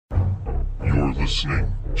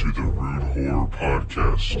listening to the Rude Horror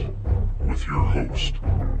Podcast with your host,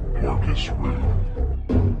 Marcus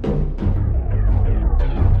Rude.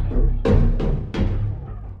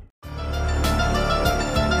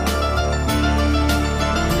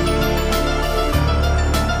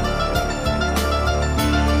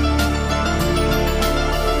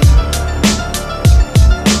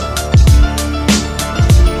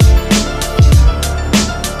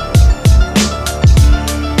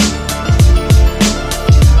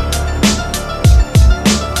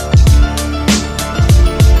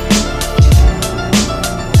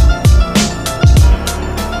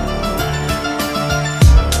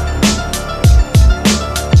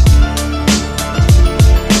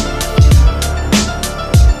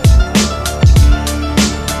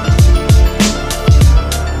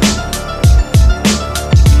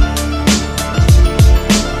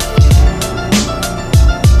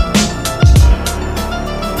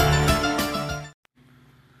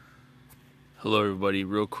 Hello everybody,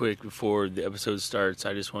 real quick before the episode starts,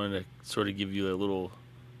 I just wanted to sort of give you a little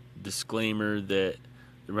disclaimer that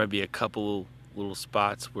there might be a couple little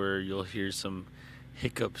spots where you'll hear some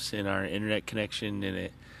hiccups in our internet connection, and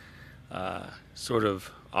it sort of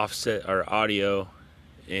offset our audio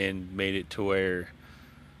and made it to where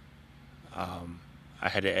I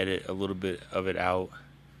had to edit a little bit of it out.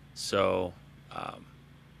 So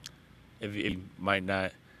if it might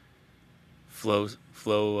not flow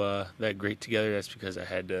that great together, that's because I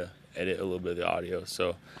had to edit a little bit of the audio,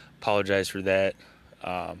 so apologize for that.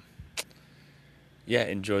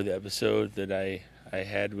 Enjoy the episode that I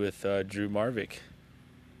had with Drew Marvick.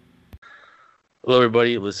 Hello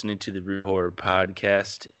everybody, listening to the Rude Horror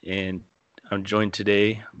Podcast, and I'm joined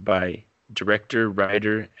today by director,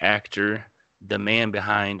 writer, actor, the man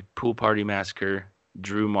behind Pool Party Massacre,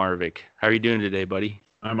 Drew Marvick. How are you doing today, buddy?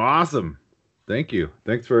 I'm awesome. Thank you.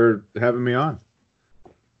 Thanks for having me on.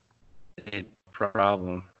 No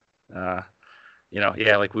problem.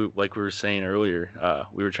 Like we were saying earlier,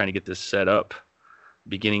 we were trying to get this set up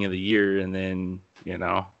beginning of the year, and then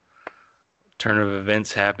turn of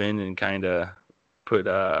events happened and kind of put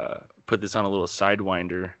this on a little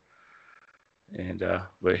sidewinder. And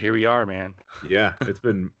but here we are, man. Yeah, it's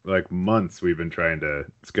been like months we've been trying to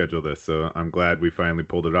schedule this, so I'm glad we finally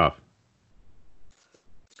pulled it off.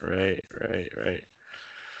 Right.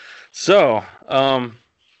 So,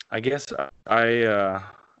 I guess I'll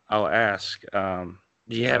ask, do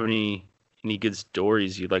you have any good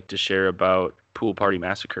stories you'd like to share about Pool Party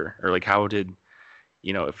Massacre? Or like, how did,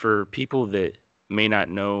 for people that may not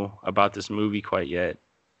know about this movie quite yet,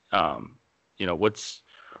 what's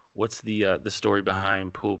the story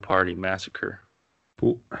behind Pool Party Massacre?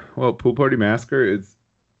 Pool Party Massacre is,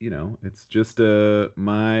 it's just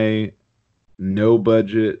my no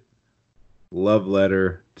budget love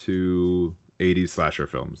letter to 80s slasher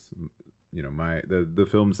films. The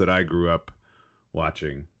films that I grew up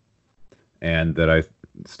watching and that I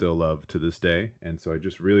still love to this day. And so I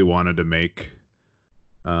just really wanted to make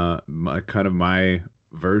my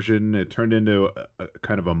version. It turned into a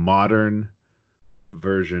kind of a modern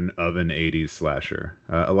version of an 80s slasher.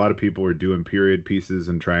 A lot of people were doing period pieces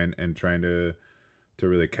and trying to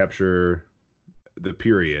really capture the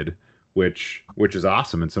period, which is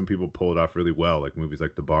awesome, and some people pull it off really well, like movies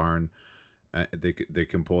like The Barn. They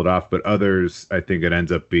can pull it off, but others, I think it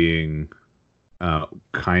ends up being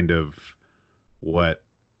kind of what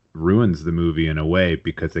ruins the movie in a way,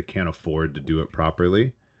 because they can't afford to do it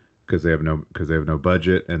properly because they have no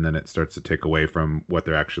budget, and then it starts to take away from what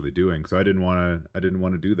they're actually doing. So I didn't want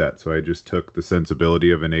to do that. So I just took the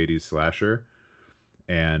sensibility of an 80s slasher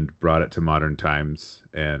and brought it to modern times,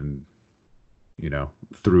 and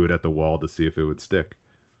threw it at the wall to see if it would stick.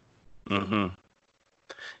 Mm-hmm.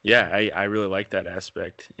 Yeah, I really like that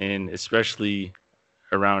aspect, and especially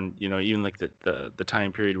around even like the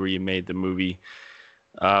time period where you made the movie.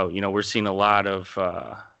 We're seeing a lot of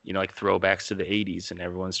like throwbacks to the 80s, and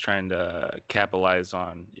everyone's trying to capitalize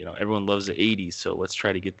on everyone loves the 80s, so let's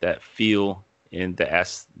try to get that feel and the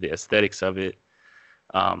aesthetics of it.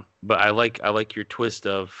 But I like your twist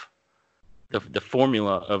of the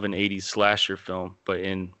formula of an 80s slasher film, but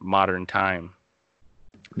in modern time.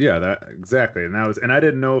 Yeah, that exactly. And I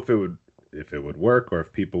didn't know if it would work, or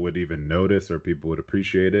if people would even notice, or people would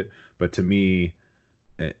appreciate it. But to me,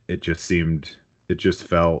 it just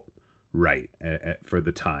felt right for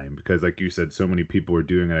the time, because like you said, so many people were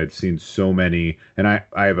doing it. I'd seen so many, and I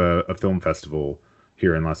have a film festival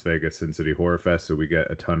here in Las Vegas, Sin City Horror Fest, so we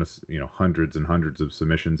get a ton of hundreds and hundreds of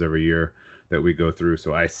submissions every year that we go through.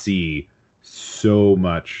 So I see so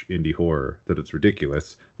much indie horror that it's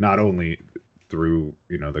ridiculous. Not only through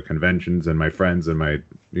the conventions and my friends and my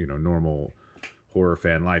normal horror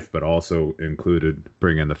fan life, but also included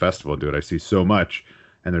bringing the festival into it. I see so much,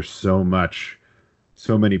 and there's so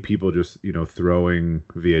many people just, throwing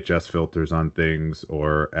VHS filters on things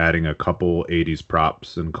or adding a couple 80s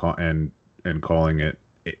props and calling it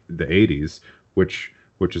the 80s, which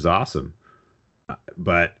is awesome.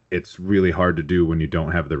 But it's really hard to do when you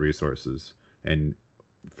don't have the resources and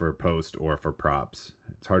for post or for props.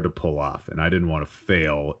 It's hard to pull off, and I didn't want to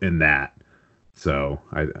fail in that. So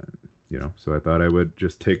so I thought I would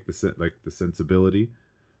just take the sensibility.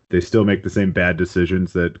 They still make the same bad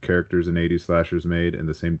decisions that characters in 80s slashers made, and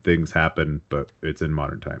the same things happen, but it's in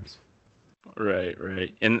modern times.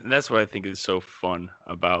 Right. And that's what I think is so fun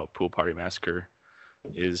about Pool Party Massacre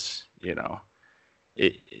is, I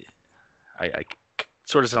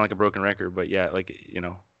sort of sound like a broken record, but yeah,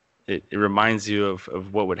 it reminds you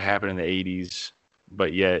of what would happen in the 80s,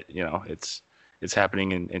 but yet, it's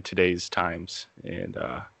happening in today's times. And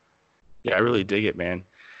I really dig it, man.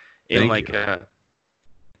 And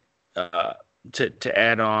to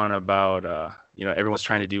add on about everyone's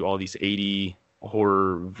trying to do all these 80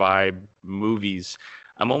 horror vibe movies.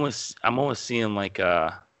 I'm almost seeing like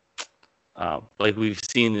we've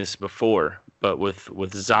seen this before, but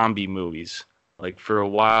with zombie movies. Like for a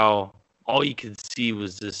while, all you could see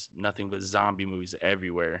was just nothing but zombie movies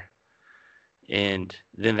everywhere, and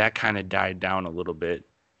then that kind of died down a little bit,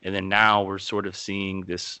 and then now we're sort of seeing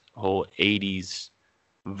this whole 80s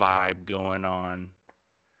vibe going on.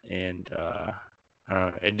 And I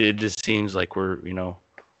don't know, it just seems like we're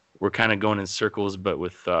kind of going in circles, but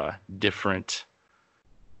with different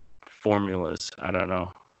formulas. I don't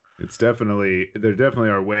know. There definitely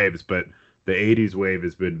are waves, but the 80s wave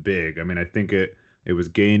has been big. I mean, I think it was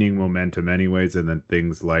gaining momentum anyways, and then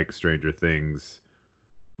things like Stranger Things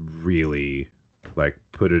really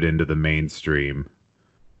put it into the mainstream.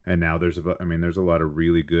 And now there's a lot of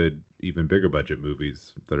really good, even bigger budget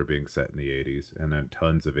movies that are being set in the 80s, and then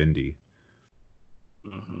tons of indie.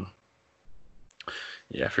 Mm-hmm.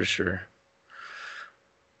 Yeah, for sure.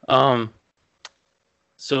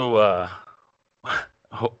 So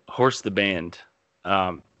Horse the Band.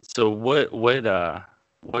 So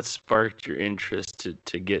what sparked your interest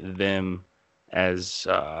to get them as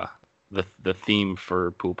the theme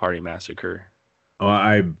for Pool Party Massacre? Well,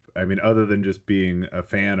 I mean, other than just being a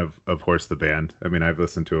fan of Horse the Band, I mean, I've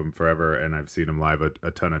listened to him forever and I've seen him live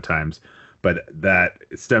a ton of times. But that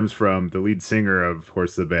stems from the lead singer of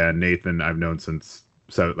Horse the Band, Nathan. I've known since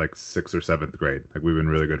 6th or 7th grade. Like we've been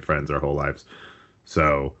really good friends our whole lives.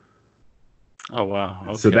 So. Oh wow!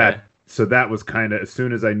 Okay. So that was kind of, as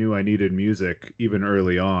soon as I knew I needed music, even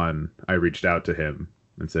early on, I reached out to him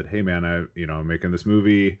and said, "Hey man, I'm making this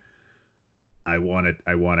movie. I want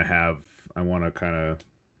to kind of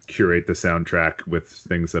curate the soundtrack with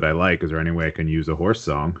things that I like. Is there any way I can use a horse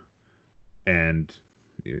song?" And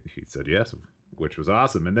he said yes, which was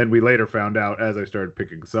awesome. And then we later found out, as I started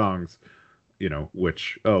picking songs, we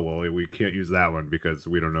can't use that one because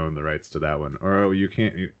we don't own the rights to that one. Or you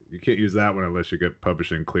can't use that one unless you get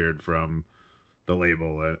publishing cleared from the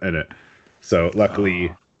label and it. So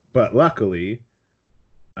luckily,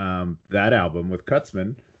 that album with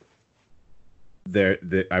Kutzman,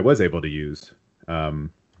 I was able to use.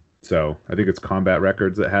 So I think it's Combat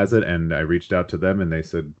Records that has it, and I reached out to them and they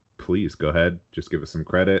said, please go ahead, just give us some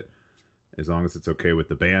credit. As long as it's okay with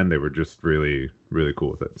the band. They were just really, really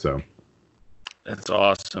cool with it. So that's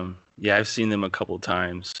awesome. Yeah, I've seen them a couple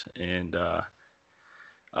times, and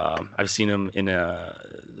I've seen them in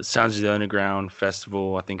the Sounds of the Underground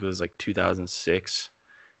festival. I think it was like 2006,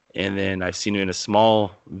 and then I've seen them in a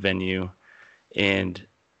small venue, and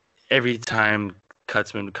every time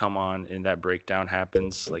Kutzman would come on and that breakdown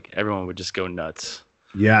happens, like everyone would just go nuts.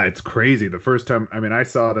 Yeah, it's crazy. The first time, I mean, I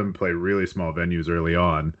saw them play really small venues early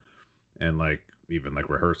on, and even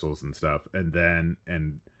rehearsals and stuff,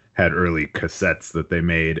 and had early cassettes that they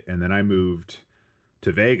made. And then I moved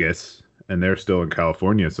to Vegas, and they're still in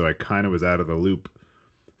California, so I kind of was out of the loop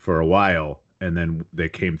for a while. And then they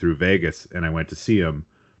came through Vegas, and I went to see them,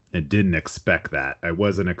 and didn't expect that. I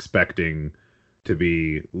wasn't expecting to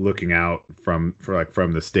be looking out from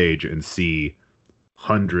the stage and see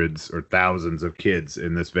hundreds or thousands of kids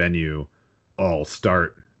in this venue all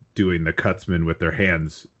start doing the Kutzman with their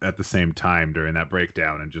hands at the same time during that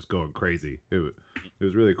breakdown and just going crazy. It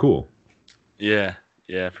was really cool. Yeah,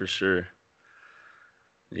 for sure.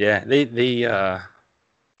 Yeah, they I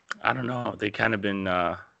don't know, they kind of been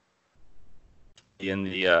in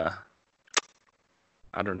the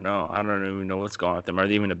I don't even know what's going on with them. Are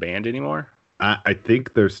they even a band anymore? I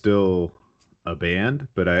think they're still a band,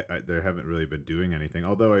 but they haven't really been doing anything.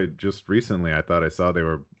 Although I just recently I thought I saw they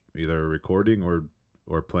were either recording or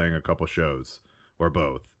playing a couple shows or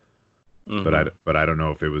both. But I don't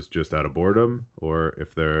know if it was just out of boredom or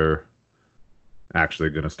if they're actually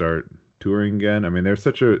going to start touring again. I mean, they're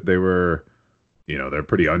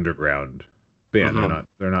pretty underground band.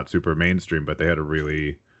 They're not super mainstream, but they had a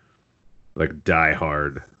really like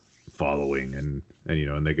diehard following, and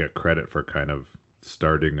they get credit for kind of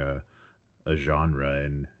starting a genre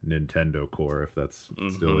in Nintendo core, if that's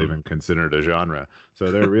still even considered a genre.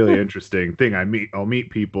 So they're a really interesting thing. I'll meet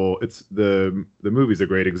people. It's the movie's a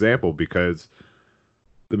great example because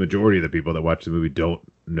the majority of the people that watch the movie don't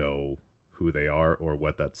know who they are or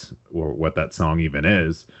what that song even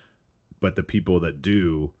is, but the people that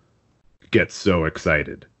do get so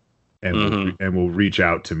excited and will reach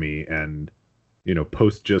out to me and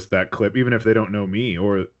post just that clip, even if they don't know me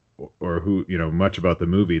or who much about the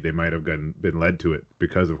movie. They might have been led to it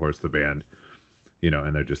because of Horse the Band,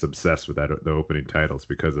 and they're just obsessed with the opening titles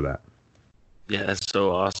because of that. Yeah, that's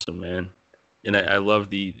so awesome, man. And I love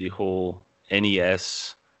the whole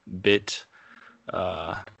NES bit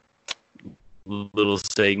little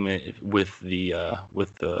segment with the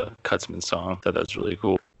Cutsman song. That was really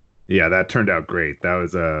cool. Yeah, that turned out great. That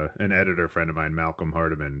was an editor friend of mine, Malcolm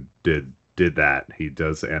Hardiman, did that. He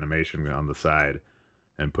does animation on the side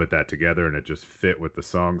and put that together, and it just fit with the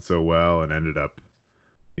song so well, and ended up,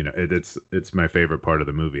 it's my favorite part of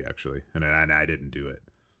the movie actually, and I didn't do it.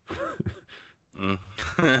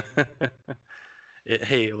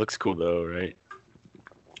 Hey, it looks cool though, right?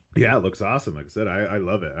 Yeah, it looks awesome. Like I said, I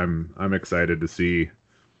love it. I'm excited to see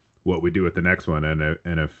what we do with the next one,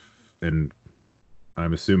 and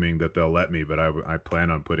I'm assuming that they'll let me, but I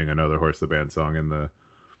plan on putting another Horse the Band song in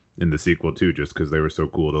the sequel too, just because they were so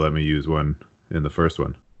cool to let me use one in the first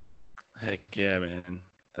one. Heck yeah, man,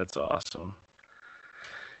 that's awesome.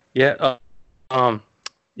 Yeah,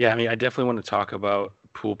 yeah. I mean, I definitely want to talk about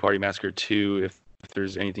Pool Party Massacre 2 if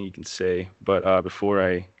there's anything you can say, but before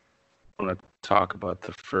I want to talk about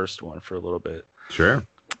the first one for a little bit. Sure.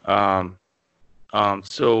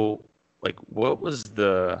 So, like, what was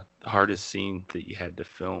the hardest scene that you had to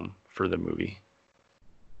film for the movie?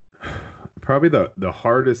 Probably the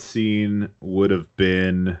hardest scene would have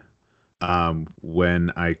been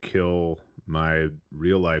when I kill my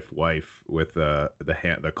real life wife with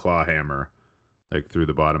the claw hammer, like through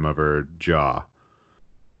the bottom of her jaw.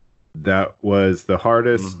 That was the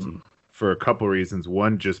hardest for a couple reasons.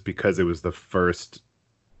 One, just because it was the first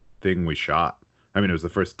thing we shot. I mean, it was the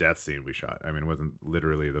first death scene we shot. I mean, it wasn't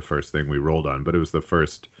literally the first thing we rolled on, but it was the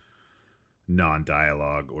first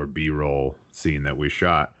non-dialogue or B-roll scene that we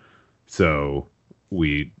shot. So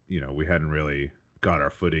we hadn't really got our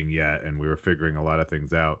footing yet, and we were figuring a lot of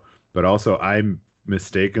things out. But also, I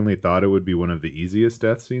mistakenly thought it would be one of the easiest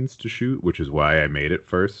death scenes to shoot, which is why I made it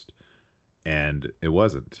first. And it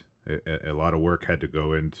wasn't. A lot of work had to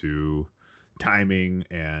go into timing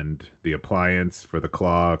and the appliance for the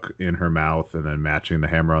claw in her mouth, and then matching the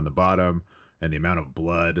hammer on the bottom, and the amount of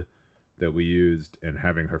blood that we used, and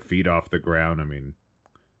having her feet off the ground. I mean,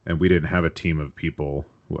 and we didn't have a team of people.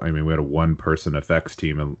 I mean, we had a one-person effects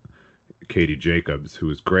team, and Katie Jacobs, who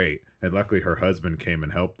was great. And luckily her husband came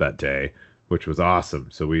and helped that day, which was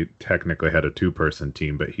awesome. So we technically had a two-person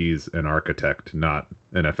team, but he's an architect, not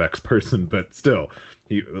an FX person, but still.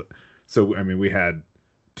 So, I mean, we had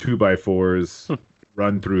 2x4s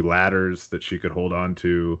run through ladders that she could hold on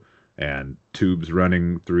to, and tubes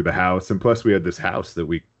running through the house. And plus we had this house that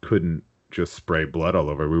we couldn't just spray blood all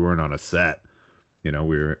over. We weren't on a set.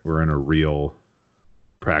 We're in a real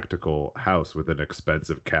practical house with an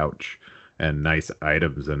expensive couch and nice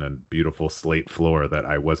items and a beautiful slate floor that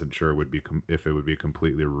I wasn't sure would be if it would be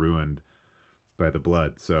completely ruined by the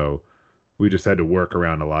blood. So we just had to work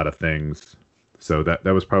around a lot of things. So that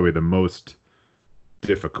was probably the most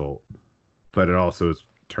difficult, but it also has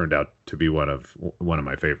turned out to be one of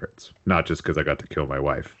my favorites, not just because I got to kill my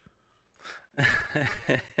wife.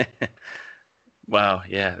 Wow,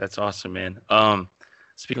 yeah, that's awesome, man.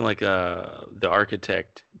 Speaking like the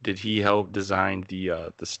architect, did he help design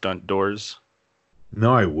the stunt doors?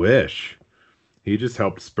 No, I wish. He just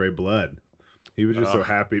helped spray blood. He was just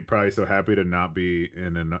probably so happy to not be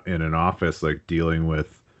in an office like dealing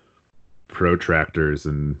with protractors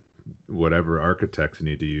and whatever architects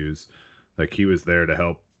need to use. Like, he was there to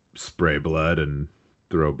help spray blood and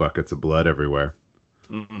throw buckets of blood everywhere.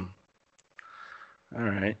 All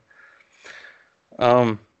right.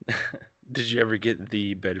 Did you ever get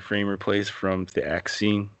the bed frame replaced from the axe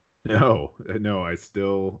scene? No, I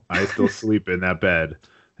still sleep in that bed,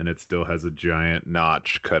 and it still has a giant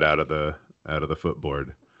notch cut out of the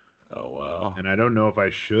footboard. Oh wow! And I don't know if I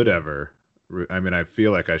should ever. I mean, I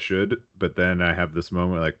feel like I should, but then I have this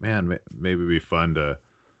moment like, man, maybe it'd be fun to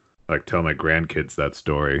like tell my grandkids that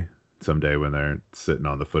story someday when they're sitting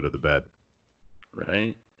on the foot of the bed.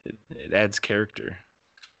 Right? It adds character.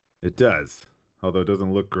 It does, although it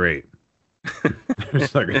doesn't look great.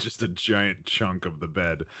 There's like just a giant chunk of the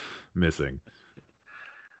bed missing.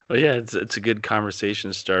 Well, yeah, it's a good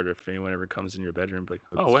conversation starter if anyone ever comes in your bedroom. Like,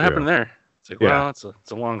 That's oh, what true. happened there? It's like, Yeah. well,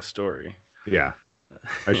 it's a long story. Yeah.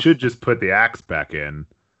 I should just put the axe back in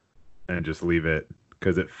and just leave it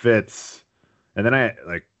because it fits. And then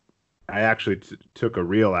I actually took a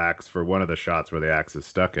real axe for one of the shots where the axe is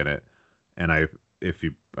stuck in it, and I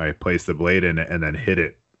placed the blade in it and then hit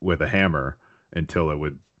it with a hammer until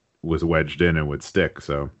it was wedged in and would stick.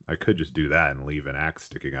 So I could just do that and leave an axe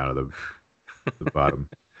sticking out of the bottom.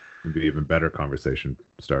 It'd be an even better conversation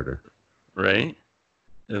starter. Right?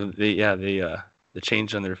 The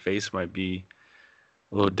change on their face might be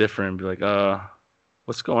a little different. Be like,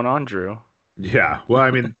 what's going on, Drew? Yeah. Well,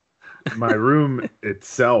 I mean, my room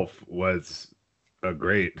itself was a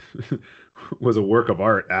work of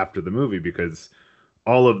art after the movie, because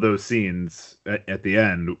all of those scenes at the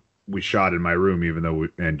end we shot in my room, even though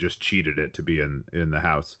and just cheated it to be in the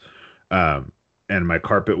house. And my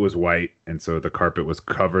carpet was white, and so the carpet was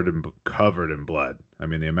covered in blood. I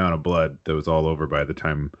mean, the amount of blood that was all over by the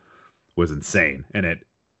time was insane.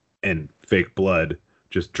 And fake blood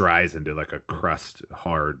just dries into like a crust,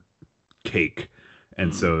 hard cake.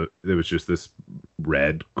 And so there was just this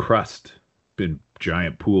red crust in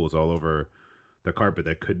giant pools all over the carpet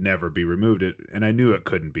that could never be removed. And I knew it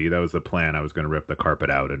couldn't be. That was the plan. I was going to rip the carpet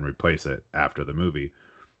out and replace it after the movie.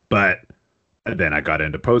 But then I got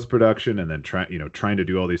into post-production and then trying to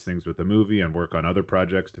do all these things with the movie and work on other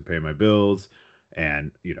projects to pay my bills.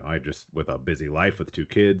 And, I just, with a busy life with 2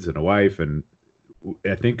 kids and a wife, and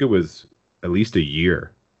I think it was at least a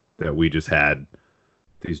year that we just had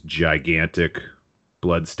these gigantic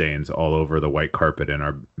blood stains all over the white carpet in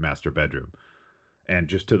our master bedroom. And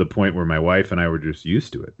just to the point where my wife and I were just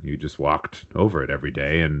used to it. You just walked over it every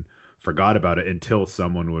day and forgot about it until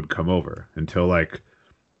someone would come over, until like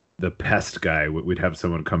the pest guy, we'd have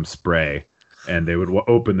someone come spray, and they would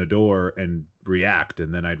open the door and react.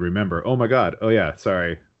 And then I'd remember, oh my God, oh yeah,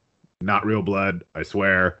 sorry, not real blood, I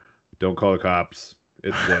swear, don't call the cops.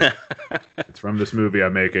 It's from this movie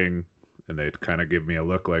I'm making. And they'd kind of give me a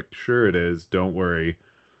look like, sure it is, don't worry,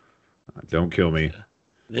 don't kill me.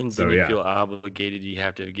 Then you feel obligated. You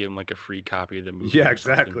have to give them like a free copy of the movie. Yeah,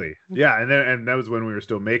 exactly. Yeah, and that was when we were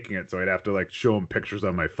still making it, so I'd have to like show them pictures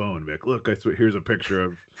on my phone. Be like, look, here's a picture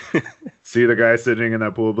of, see the guy sitting in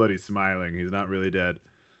that pool of blood. He's smiling. He's not really dead.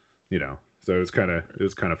 So it was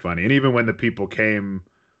kind of funny. And even when the people came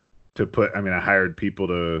to I hired people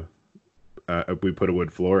to, we put a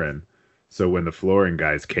wood floor in. So when the flooring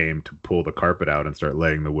guys came to pull the carpet out and start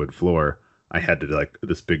laying the wood floor, I had to like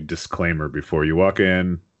this big disclaimer before you walk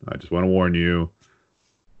in. I just want to warn you,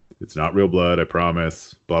 it's not real blood, I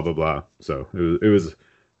promise. Blah blah blah. So it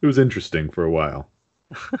was interesting for a while.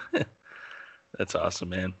 That's awesome,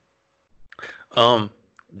 man.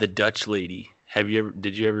 The Dutch lady.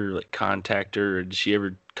 Did you ever like contact her, or did she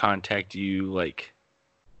ever contact you? Like,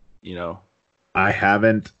 I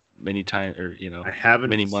haven't. Many times, or I haven't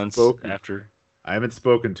many months after. I haven't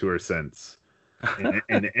spoken to her since.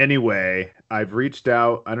 In any way, I've reached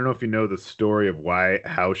out. I don't know if you know the story of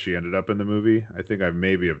how she ended up in the movie. I think I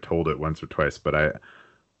maybe have told it once or twice, but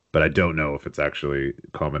I don't know if it's actually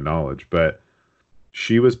common knowledge. But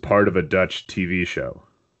she was part of a Dutch TV show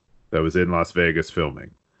that was in Las Vegas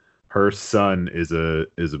filming. Her son is a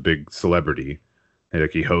big celebrity, and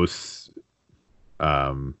like he hosts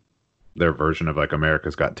their version of like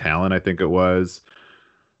America's Got Talent, I think it was.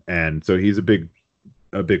 And so he's a big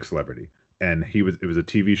celebrity. And it was a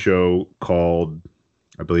TV show called,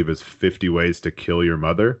 I believe it was 50 Ways to Kill Your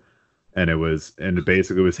Mother. And it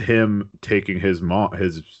basically was him taking his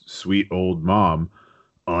sweet old mom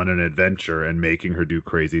on an adventure and making her do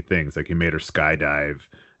crazy things. Like he made her skydive,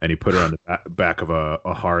 and he put her on the back of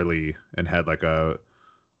a Harley and had like a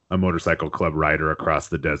motorcycle club rider across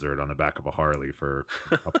the desert on the back of a Harley for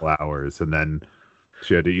a couple hours. And then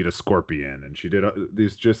she had to eat a scorpion, and she did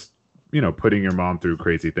these just, putting your mom through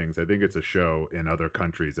crazy things. I think it's a show in other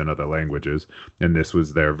countries and other languages, and this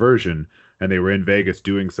was their version. And they were in Vegas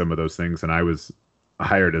doing some of those things, and I was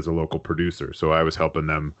hired as a local producer, so I was helping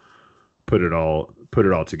them put it all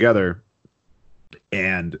together.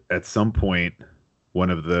 And at some point, one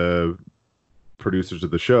of the producers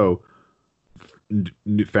of the show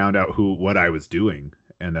found out what I was doing,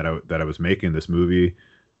 and that I was making this movie.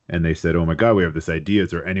 And they said, oh my God, we have this idea.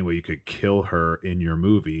 Is there any way you could kill her in your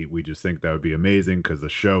movie? We just think that would be amazing, because the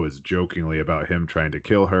show is jokingly about him trying to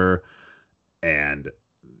kill her. And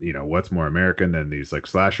what's more American than these like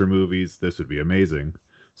slasher movies? This would be amazing.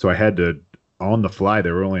 So I had to, on the fly,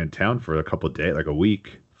 they were only in town for a couple of days, like a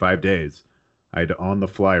week, 5 days. I had to on the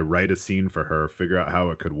fly write a scene for her, figure out how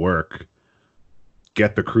it could work,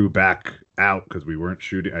 get the crew back out because we weren't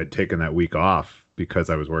shooting. I'd taken that week off because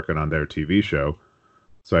I was working on their TV show.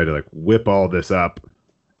 So I had to like whip all this up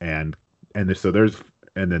and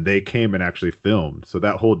then they came and actually filmed. So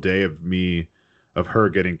that whole day of her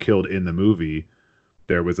getting killed in the movie,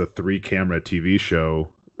 there was a 3-camera TV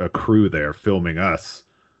show, a crew there filming us,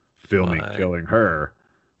 killing her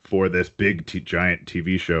for this big giant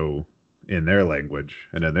TV show in their language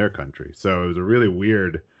and in their country. So it was a really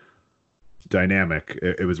weird dynamic.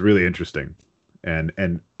 It was really interesting.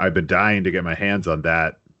 And I've been dying to get my hands on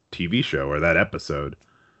that TV show or that episode.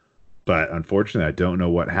 But unfortunately, I don't know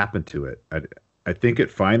what happened to it. I think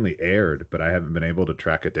it finally aired, but I haven't been able to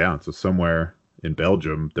track it down. So somewhere in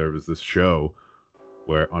Belgium, there was this show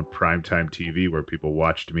where on primetime TV where people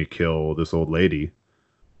watched me kill this old lady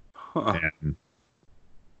and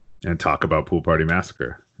talk about Pool Party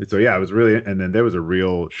Massacre. And so yeah, it was really, and then there was a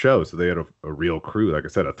real show. So they had a real crew, like I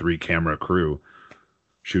said, a 3-camera crew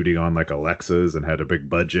shooting on like Alexas and had a big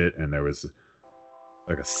budget. And there was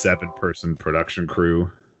like a 7-person production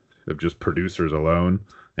crew of just producers alone,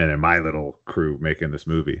 and then my little crew making this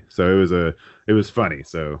movie. So it was funny.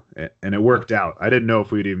 So, and it worked out. I didn't know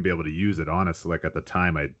if we'd even be able to use it, honestly. Like at the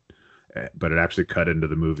time, but it actually cut into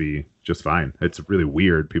the movie just fine. It's really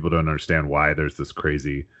weird. People don't understand why there's this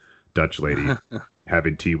crazy Dutch lady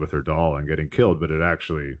having tea with her doll and getting killed, but it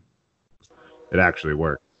actually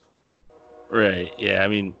worked. Right. Yeah. I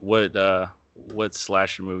mean, what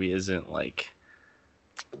slasher movie isn't like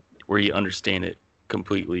where you understand it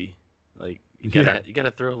completely? Like you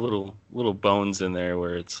gotta throw little bones in there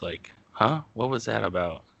where it's like, huh? What was that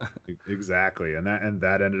about? Exactly. And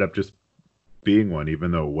that ended up just being one,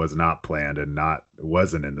 even though it was not planned and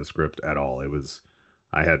wasn't in the script at all.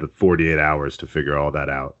 I had 48 hours to figure all that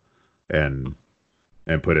out and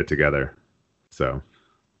put it together. So,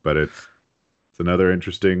 but it's another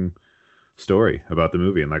interesting story about the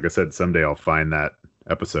movie. And like I said, someday I'll find that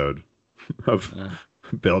episode of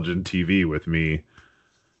Belgian TV with me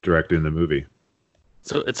directing the movie.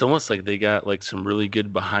 So it's almost like they got like some really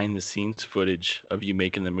good behind the scenes footage of you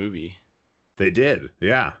making the movie. They did.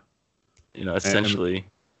 Yeah. Essentially.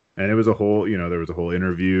 And it was a whole, there was a whole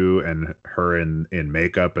interview and her in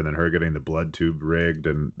makeup and then her getting the blood tube rigged.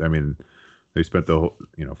 And I mean, they spent the whole,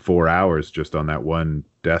 4 hours just on that one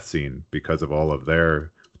death scene because of all of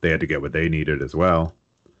they had to get what they needed as well.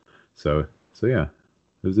 So yeah,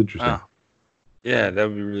 it was interesting. Wow. Yeah, that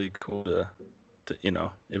would be really cool to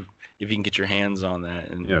if you can get your hands on that.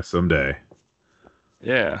 And yeah, someday.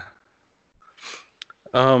 Yeah.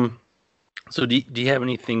 So do you have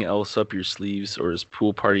anything else up your sleeves, or is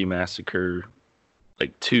Pool Party Massacre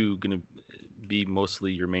 2 gonna be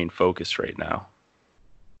mostly your main focus right now?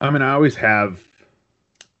 I mean, I always have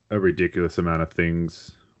a ridiculous amount of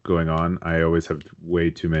things going on. I always have way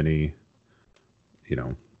too many,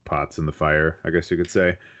 pots in the fire, I guess you could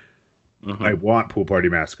say. Mm-hmm. I want Pool Party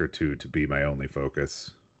Massacre 2 to be my only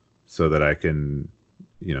focus so that I can,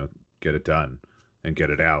 get it done and get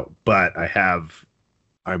it out. But I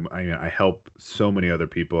help so many other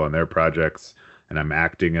people on their projects, and I'm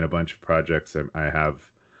acting in a bunch of projects. I'm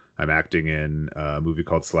acting in a movie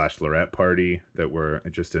called Slash Lorette Party that we're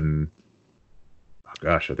just in. Oh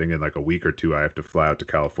gosh, I think in like a week or two I have to fly out to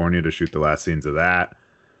California to shoot the last scenes of that.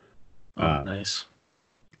 Nice.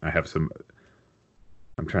 I have some.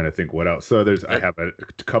 I'm trying to think what else. So I have a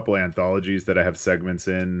couple anthologies that I have segments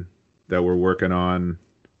in that we're working on.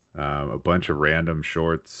 A bunch of random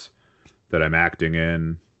shorts that I'm acting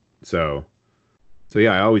in. So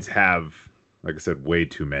yeah, I always have, like I said, way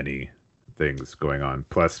too many things going on.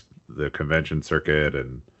 Plus the convention circuit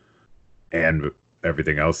and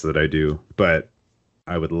everything else that I do. But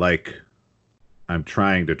I'm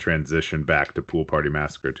trying to transition back to Pool Party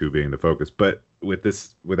Massacre 2 being the focus. But with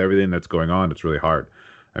everything that's going on, it's really hard.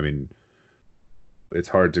 I mean, it's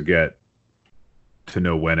hard to get to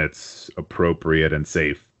know when it's appropriate and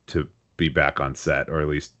safe to be back on set, or at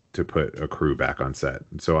least to put a crew back on set.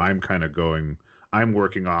 And so I'm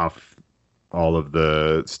working off all of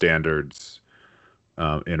the standards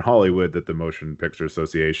in Hollywood that the Motion Picture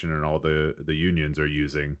Association and all the unions are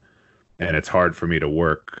using. And it's hard for me to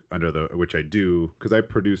work under which I do, because I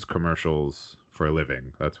produce commercials for a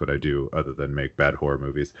living. That's what I do other than make bad horror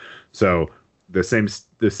movies. So the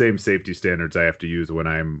same safety standards I have to use when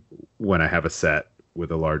I have a set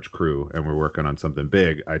with a large crew and we're working on something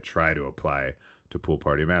big, I try to apply to Pool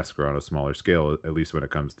Party Massacre on a smaller scale, at least when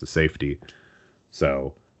it comes to safety.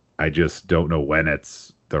 So I just don't know when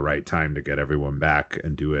it's the right time to get everyone back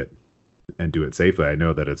and do it safely. I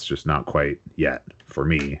know that it's just not quite yet for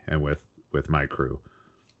me and with my crew.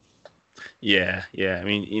 Yeah, yeah. I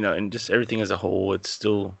mean, and just everything as a whole, it's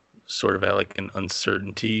still sort of at like an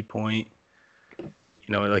uncertainty point.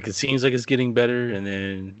 Like it seems like it's getting better, and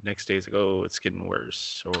then next day it's like, oh, it's getting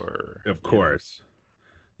worse. Or of course,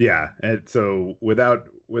 yeah. And so without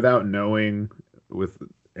knowing,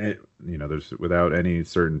 there's without any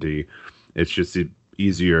certainty, it's just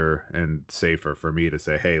easier and safer for me to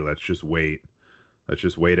say, hey, let's just wait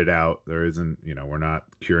it out. There isn't, we're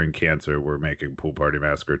not curing cancer. We're making Pool Party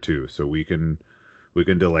Massacre 2. So we can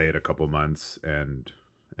delay it a couple months and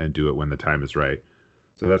do it when the time is right.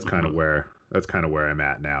 So that's kind of where I'm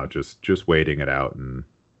at now. Just waiting it out. And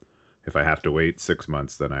if I have to wait 6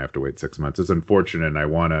 months, then I have to wait 6 months. It's unfortunate. And I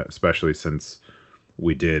want to, especially since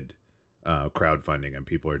we did crowdfunding and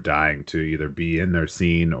people are dying to either be in their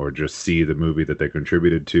scene or just see the movie that they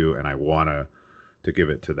contributed to. And I want to give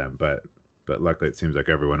it to them. But luckily it seems like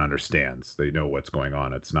everyone understands. They know what's going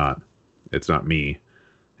on. It's not me.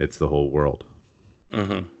 It's the whole world.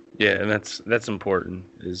 Mm-hmm. Yeah. And that's important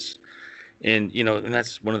and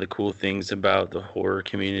that's one of the cool things about the horror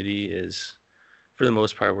community is for the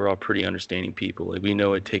most part, we're all pretty understanding people. Like we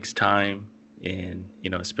know it takes time and,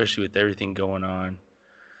 especially with everything going on,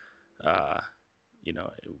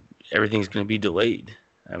 everything's going to be delayed.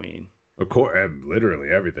 I mean, of course, literally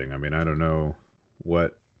everything. I mean, I don't know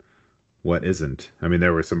what isn't. I mean,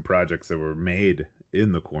 there were some projects that were made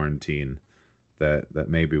in the quarantine that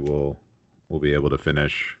maybe we'll be able to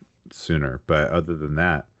finish sooner. But other than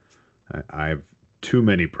that, I've too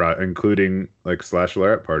many including like Slash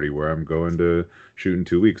Lorette Party, where I'm going to shoot in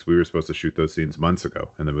 2 weeks. We were supposed to shoot those scenes months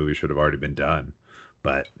ago, and the movie should have already been done,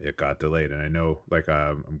 but it got delayed. And I know, like,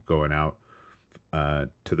 I'm going out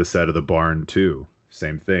to the set of The Barn too.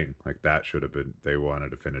 Same thing. Like that should have been. They wanted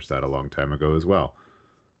to finish that a long time ago as well,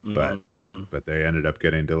 but they ended up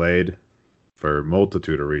getting delayed for a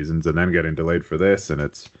multitude of reasons, and then getting delayed for this, and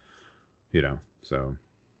it's, so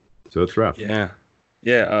it's rough. Yeah.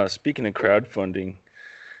 Yeah, speaking of crowdfunding,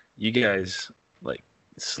 you guys like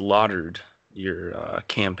slaughtered your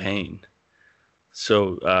campaign.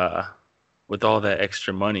 So with all that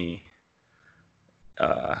extra money,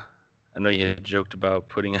 I know you had joked about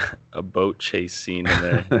putting a boat chase scene in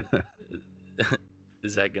there.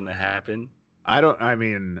 Is that going to happen? I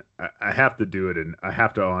have to do it, and I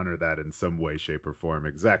have to honor that in some way, shape, or form.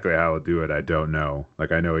 Exactly how I'll do it, I don't know.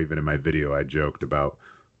 Like, I know even in my video, I joked about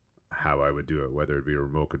how I would do it, whether it be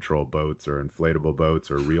remote control boats or inflatable boats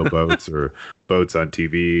or real boats or boats on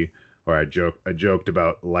TV. Or I joked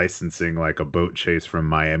about licensing like a boat chase from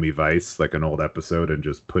Miami Vice, like an old episode, and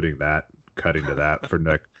just cutting to that for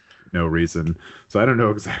no reason. So I don't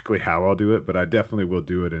know exactly how I'll do it, but I definitely will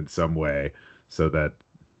do it in some way so that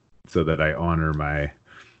I honor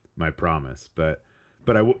my promise. But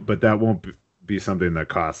that won't be something that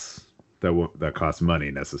costs money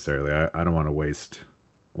necessarily. I don't want to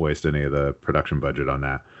waste any of the production budget on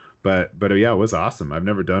that. But yeah, it was awesome. I've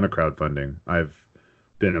never done a crowdfunding. I've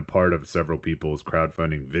been a part of several people's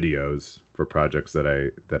crowdfunding videos for projects that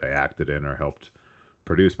I acted in or helped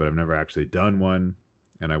produce, but I've never actually done one,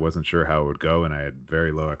 and I wasn't sure how it would go, and I had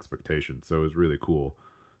very low expectations. So it was really cool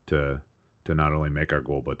to not only make our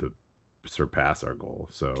goal, but to surpass our goal.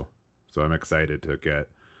 So I'm excited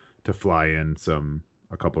to fly in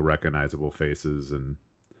a couple recognizable faces and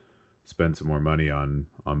spend some more money on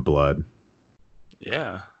blood.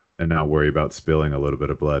 Yeah. And not worry about spilling a little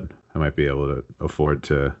bit of blood. I might be able to afford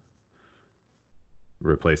to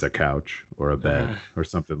replace a couch or a bed or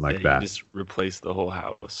something like that. Just replace the whole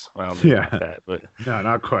house. Well, yeah. Not that, but no,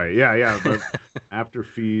 not quite. Yeah. But after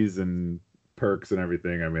fees and perks and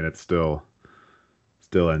everything, I mean, it still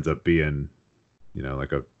ends up being,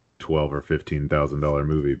 like a $12,000 or $15,000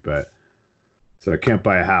 movie. But so I can't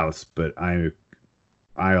buy a house, but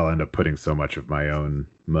I'll end up putting so much of my own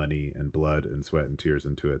money and blood and sweat and tears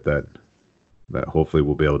into it that hopefully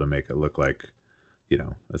we'll be able to make it look like, a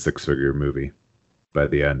 6-figure movie by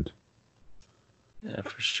the end. Yeah,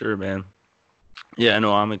 for sure, man. Yeah, I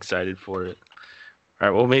know. I'm excited for it. All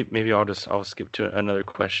right. Well, maybe I'll skip to another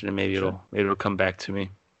question, and maybe it'll come back to me.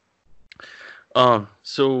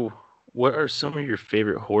 So what are some of your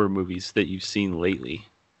favorite horror movies that you've seen lately?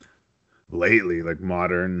 Lately, like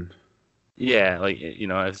modern. Yeah, like,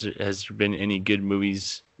 has there been any good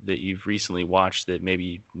movies that you've recently watched that maybe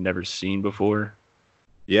you've never seen before?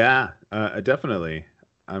 Yeah, definitely.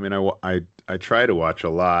 I mean, I try to watch a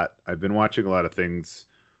lot. I've been watching a lot of things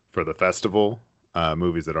for the festival,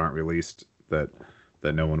 movies that aren't released that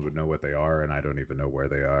that no one would know what they are, and I don't even know where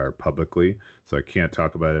they are publicly, so I can't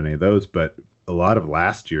talk about any of those. But a lot of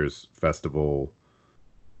last year's festival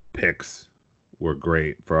picks were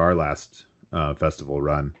great for our last festival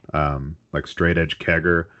run. Like Straight Edge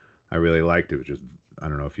Kegger, I really liked. It was just, I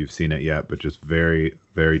don't know if you've seen it yet, but just very,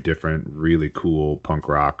 very different, really cool punk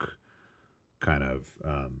rock kind of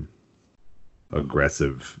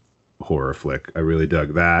aggressive horror flick. I really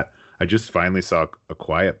dug that. I just finally saw A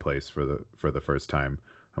Quiet Place for the first time.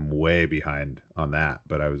 I'm way behind on that,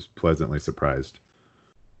 but I was pleasantly surprised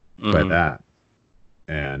by that.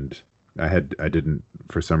 And I didn't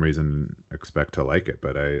for some reason expect to like it,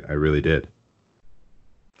 but I really did.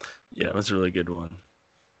 Yeah, it was a really good one.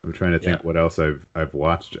 I'm trying to think what else I've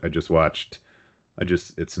watched.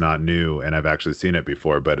 It's not new, and I've actually seen it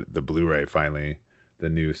before, but the Blu-ray finally, the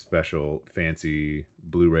new special fancy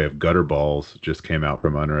Blu-ray of Gutterballs just came out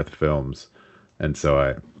from Unearthed Films, and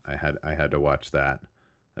so I had to watch that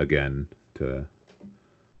again to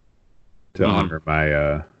honor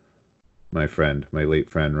my my late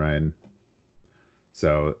friend Ryan.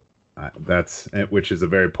 So which is a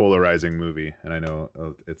very polarizing movie, and I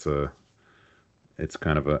know it's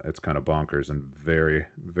kind of bonkers and very,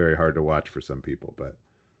 very hard to watch for some people, but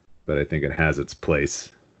I think it has its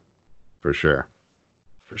place for sure.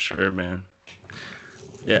 For sure, man.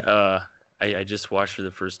 Yeah, I just watched for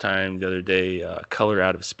the first time the other day, Color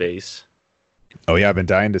Out of Space. Oh yeah, I've been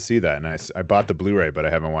dying to see that, and I bought the Blu-ray, but I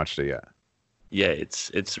haven't watched it yet. Yeah,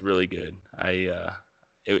 it's really good.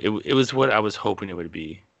 It was what I was hoping it would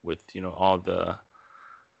be, with all the,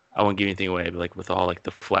 I won't give anything away, but like with all like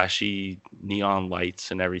the flashy neon lights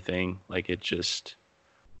and everything, like it's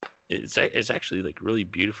actually like really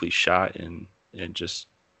beautifully shot and just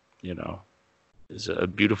is a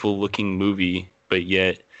beautiful looking movie, but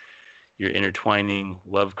yet you're intertwining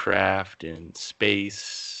Lovecraft and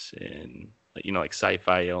space and like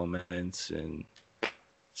sci-fi elements and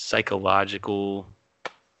psychological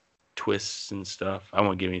twists and stuff. I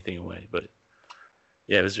won't give anything away, but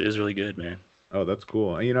yeah, it was really good, man. Oh, that's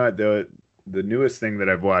cool. The newest thing that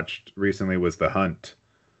I've watched recently was The Hunt.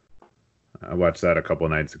 I watched that a couple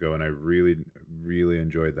of nights ago, and I really, really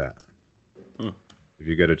enjoyed that. If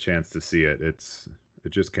you get a chance to see it, it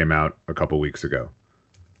just came out a couple weeks ago.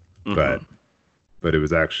 But it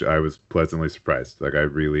was actually, I was pleasantly surprised. Like I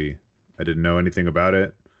didn't know anything about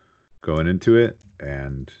it going into it,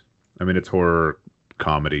 and I mean it's horror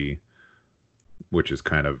comedy, which is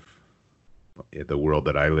kind of the world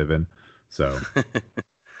that I live in. So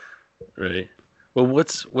right. Well,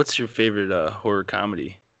 what's your favorite horror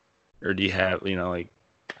comedy? Or do you have, like,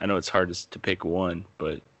 I know it's hard to pick one,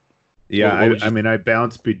 but yeah, I mean I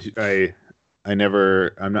bounce between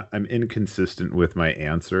I'm inconsistent with my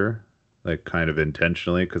answer, like kind of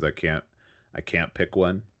intentionally, because I can't pick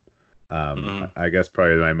one. I guess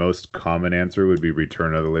probably my most common answer would be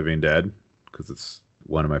Return of the Living Dead, because it's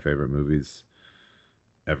one of my favorite movies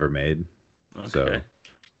ever made. Okay. So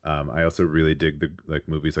I also really dig the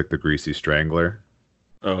movies like The Greasy Strangler.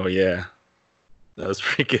 Oh yeah, that was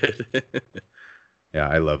pretty good. Yeah,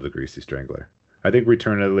 I love The Greasy Strangler. I think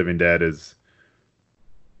Return of the Living Dead is,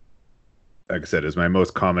 like I said, is my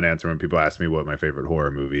most common answer when people ask me what my favorite horror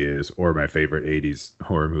movie is, or my favorite 80s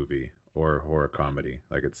horror movie or horror comedy.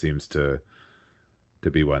 Like it seems to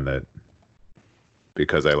be one that,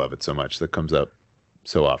 because I love it so much, that comes up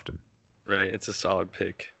so often. Right, it's a solid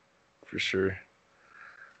pick for sure.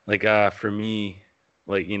 Like for me,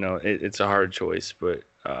 like it's a hard choice, but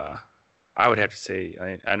I would have to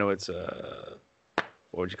say I know it's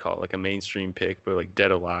what would you call it, like a mainstream pick, but like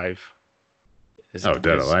Dead Alive.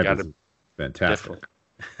 Dead Alive is fantastic.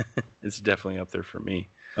 It's definitely up there for me.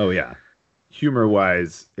 Oh yeah, humor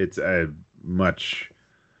wise, it's a much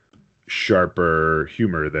sharper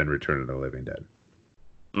humor than Return of the Living Dead.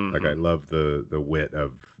 Like I love the wit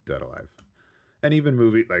of Dead Alive, and even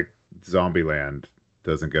movie like Zombieland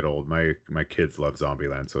doesn't get old. My kids love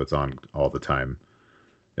Zombieland, so it's on all the time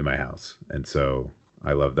in my house, and so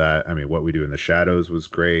I love that. I mean, What We Do in the Shadows was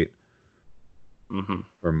great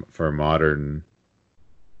for modern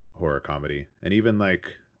horror comedy, and even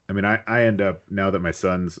like, I mean, I end up, now that my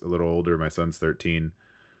son's a little older, my son's 13.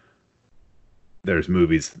 There's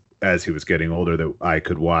movies as he was getting older that I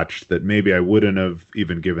could watch that maybe I wouldn't have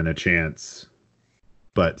even given a chance,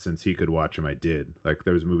 but since he could watch them, I did. Like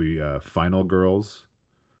there was a movie Final Girls.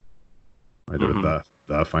 Either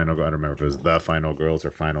the Final, I don't remember if it was The Final Girls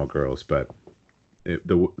or Final Girls, but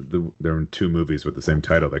there were two movies with the same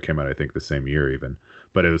title that came out, I think, the same year even.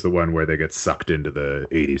 But it was the one where they get sucked into the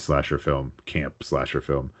 80s slasher film, camp slasher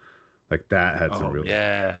film. Like that had some really,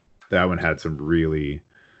 yeah. That one had some really,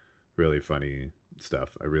 really funny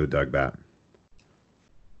stuff. I really dug that.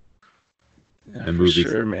 Yeah, And for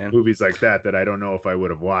sure, man. movies like that I don't know if I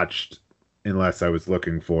would have watched unless I was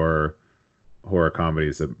looking for horror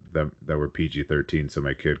comedies that were PG-13 so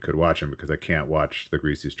my kid could watch them, because I can't watch The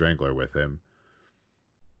Greasy Strangler with him.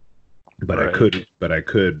 But Right. I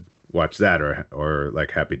could watch that, or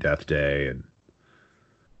like Happy Death Day, and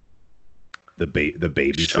the Shaun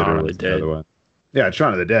Babysitter of the was another Dead. one. Yeah,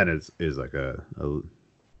 Shaun of the Dead is like a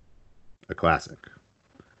classic.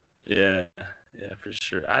 Yeah, yeah, for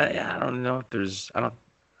sure. I don't know if there's. I don't.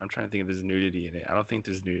 I'm trying to think if there's nudity in it. I don't think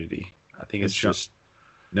there's nudity. I think And it's just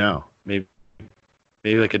no, maybe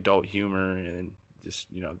like adult humor and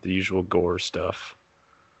just the usual gore stuff.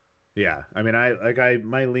 yeah. I mean, I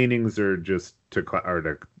my leanings are just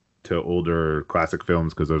to older classic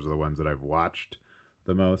films, because those are the ones that I've watched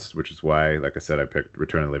the most, which is why, like I said, I picked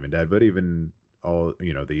Return of the Living Dead. But even all,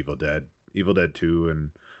 the Evil Dead 2,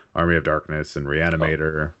 and Army of Darkness, and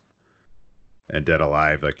Reanimator, and Dead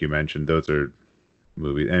Alive, like you mentioned, those are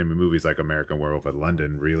movies. And movies like American Werewolf in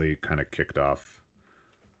London really kind of kicked off,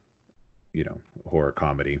 horror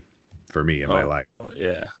comedy for me in my life.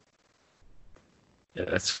 Yeah, yeah,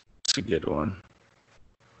 that's a good one.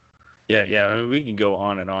 Yeah, yeah. I mean, we can go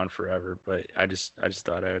on and on forever, but I just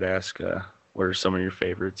thought I would ask, what are some of your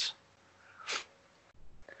favorites?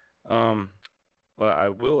 Um, well, I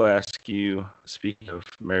will ask you. Speaking of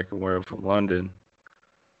American Werewolf in London,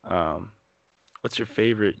 um, what's your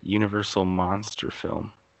favorite Universal monster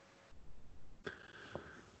film?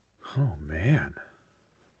 Oh man,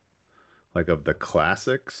 like of the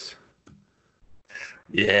classics.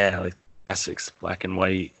 Yeah, like classics, black and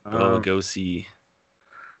white, Bela Um, Lugosi,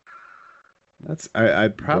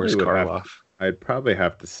 I'd Boris probably would have Karloff. I'd probably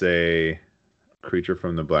have to say Creature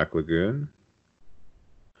from the Black Lagoon.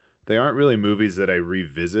 They aren't really movies that I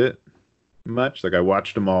revisit much. Like, I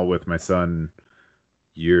watched them all with my son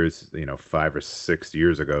years, 5 or 6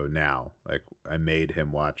 years ago now. Like, I made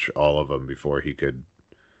him watch all of them before he could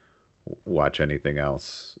watch anything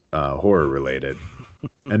else horror related.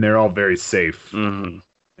 And they're all very safe Hmm.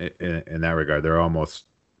 in that regard. They're almost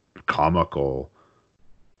comical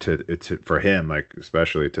for him, like,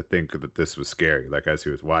 especially to think that this was scary. Like, as he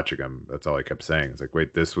was watching them, that's all he kept saying. It's like,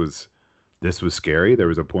 wait, this was scary. There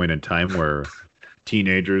was a point in time where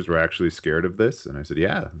teenagers were actually scared of this, and I said,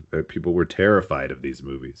 yeah, people were terrified of these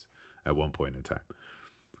movies at one point in time.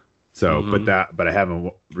 So, Hmm. but I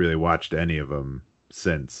haven't really watched any of them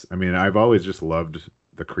since. I mean, I've always just loved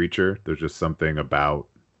The Creature. There's just something about,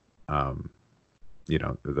 the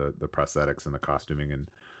prosthetics and the costuming and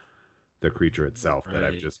the creature itself that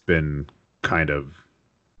I've Right. just been kind of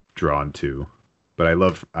drawn to. But I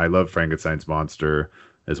love Frankenstein's monster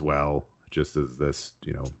as well, just as this,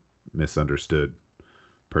 misunderstood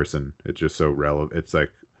person. It's just so relevant. It's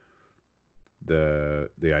like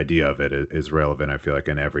the idea of it is relevant, I feel like,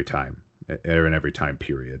 in every time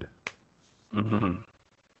period. Hmm.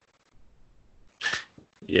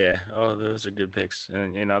 Yeah. Oh, those are good picks.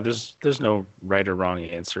 And there's no right or wrong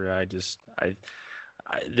answer. This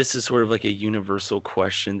is sort of like a universal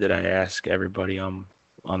question that I ask everybody on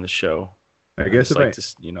the show. I guess I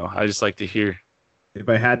just like to hear. if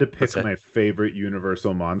I had to What's pick that? my favorite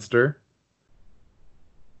Universal monster,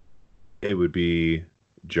 it would be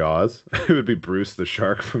Jaws. It would be Bruce the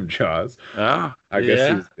shark from Jaws. Ah, I guess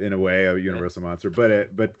yeah. he's in a way a universal monster,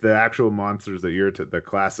 but the actual monsters that the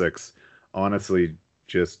classics, honestly,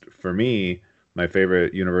 just for me, my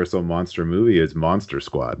favorite Universal monster movie is Monster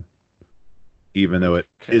Squad. Even though it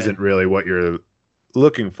Okay. not really what you're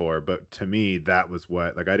looking for, but to me that was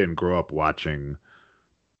what, like, I didn't grow up watching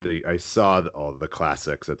I saw all the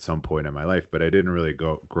classics at some point in my life, but I didn't really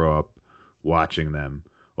grow up watching them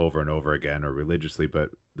over and over again or religiously. But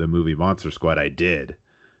the movie Monster Squad I did,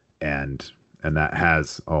 and that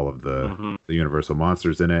has all of Hmm. the Universal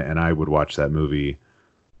monsters in it, and I would watch that movie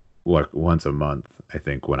once a month, I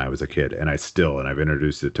think, when I was a kid, and I've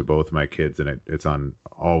introduced it to both my kids, and it's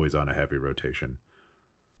always on a heavy rotation.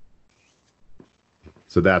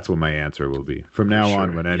 So that's what my answer will be. From now on,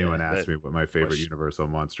 Sure. when Yeah, anyone asks me what my favorite question- Universal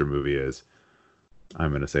monster movie is, I'm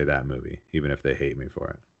going to say that movie, even if they hate me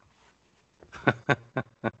for it.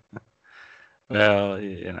 Well,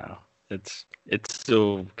 it's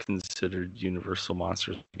still considered universal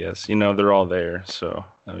monsters, I guess. They're all there, so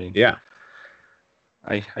I mean, Yeah.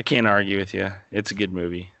 I can't argue with you. It's a good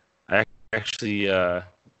movie. I actually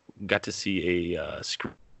got to see a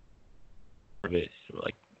screen of it,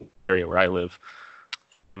 like area where I live,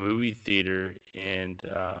 movie theater, and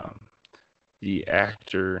the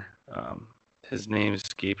actor, his name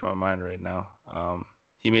escaped my mind right now.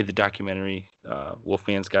 He made the documentary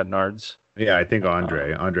Wolfman's Got Nards. Yeah, I think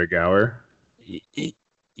Andre Gower.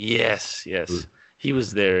 Yes, yes. he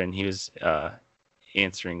was there and he was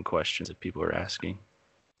answering questions that people were asking.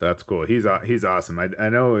 That's cool. He's awesome. I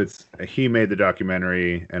know he made the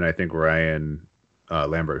documentary, and I think Ryan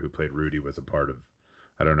Lambert, who played Rudy, was a part of.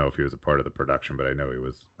 I don't know if he was a part of the production, but I know he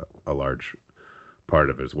was a large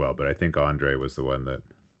part of it as well. But I think Andre was the one that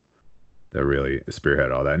really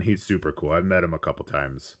spearheaded all that, and he's super cool. I've met him a couple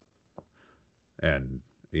times, and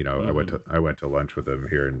I went to lunch with him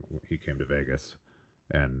here, and he came to Vegas,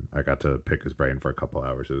 and I got to pick his brain for a couple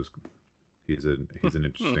hours. He's an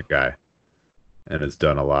interesting guy, and has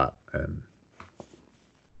done a lot, and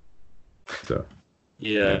so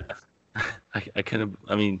yeah. I kind of,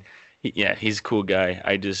 I mean, he's a cool guy.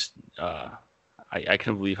 I just I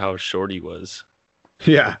couldn't believe how short he was.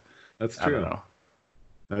 Yeah, that's true. I don't know.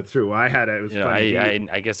 That's true. Well, it was funny.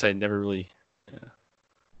 I guess I never really. Yeah.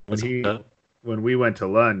 When we went to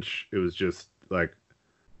lunch, it was just like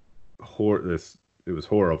it was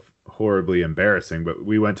horribly embarrassing. But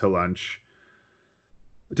we went to lunch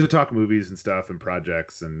to talk movies and stuff and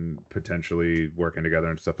projects and potentially working together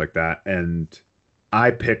and stuff like that. And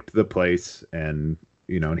I picked the place, and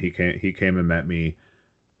and he came and met me.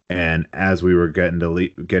 And as we were getting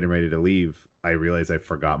ready to leave, I realized I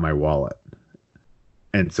forgot my wallet.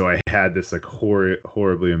 And so I had this like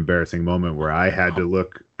horribly embarrassing moment where I had to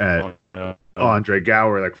look at Andre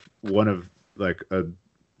Gower, like one of like an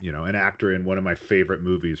actor in one of my favorite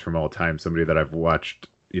movies from all time, somebody that I've watched,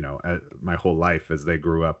 my whole life as they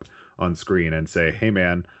grew up on screen, and say, "Hey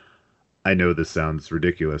man, I know this sounds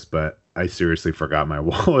ridiculous, but I seriously forgot my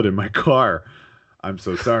wallet in my car. I'm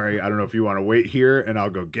so sorry. I don't know if you want to wait here and I'll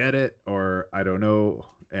go get it, or I don't know."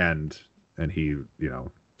 And he,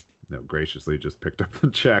 graciously just picked up the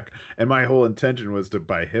check. And my whole intention was to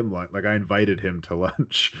buy him lunch. Like I invited him to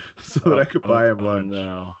lunch so that I could buy him lunch.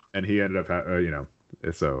 No. And he ended up,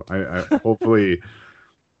 so I hopefully,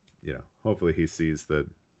 hopefully he sees the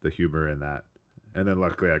humor in that. And then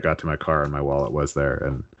luckily I got to my car and my wallet was there.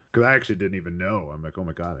 And because I actually didn't even know. I'm like, oh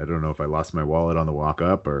my God, I don't know if I lost my wallet on the walk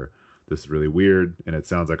up or this is really weird. And it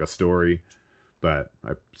sounds like a story, but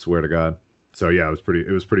I swear to God. So yeah,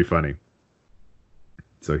 it was pretty funny.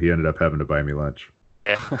 So he ended up having to buy me lunch.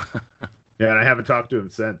 Yeah. Yeah, and I haven't talked to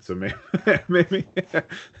him since. So maybe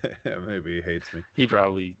he hates me. He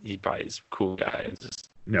probably is a cool guy. It's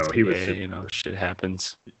just, no, he was. Shit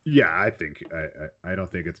happens. Yeah, I think I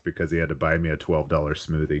don't think it's because he had to buy me a $12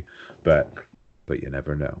 smoothie, but you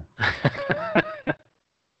never know.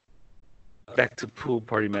 Back to Pool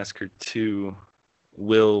Party Massacre 2.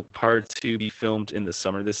 Will Part 2 be filmed in the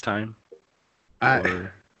summer this time?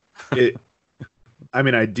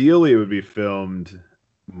 Ideally it would be filmed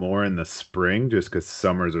more in the spring, just because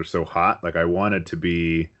summers are so hot. Like I wanted to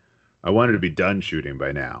be done shooting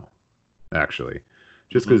by now, actually,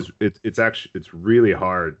 just because it's really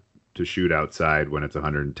hard to shoot outside when it's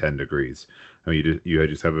 110 degrees. I mean, you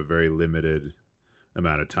just have a very limited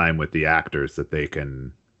amount of time with the actors that they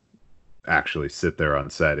can actually sit there on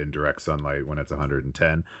set in direct sunlight when it's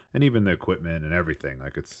 110, and even the equipment and everything.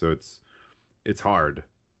 Like it's hard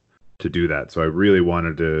to do that. So I really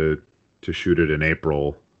wanted to shoot it in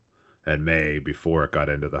April and May before it got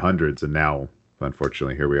into the hundreds. And now,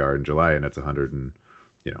 unfortunately, here we are in July and it's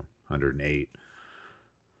 108.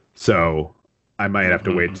 So I might have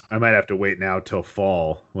to wait. I might have to wait now till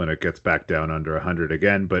fall when it gets back down under 100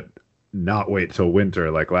 again, but not wait till winter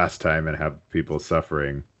like last time and have people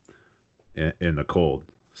suffering in the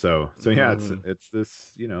cold. So yeah, it's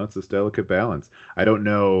this, it's this delicate balance. I don't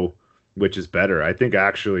know which is better. I think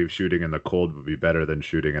actually shooting in the cold would be better than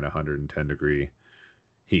shooting in 110 degree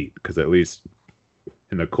heat, because at least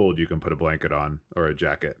in the cold you can put a blanket on or a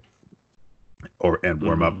jacket and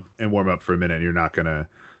warm up for a minute. You're not gonna,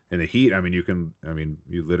 in the heat,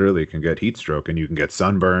 you literally can get heat stroke and you can get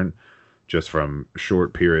sunburn just from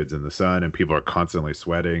short periods in the sun, and people are constantly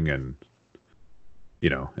sweating, and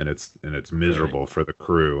and it's miserable for the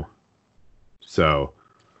crew. So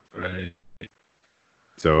right.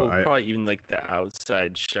 So probably even like the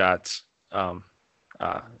outside shots. Like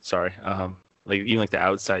even like the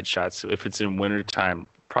outside shots. So if it's in wintertime,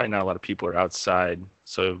 probably not a lot of people are outside.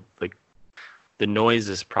 So like the noise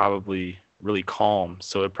is probably really calm.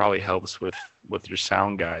 So it probably helps with your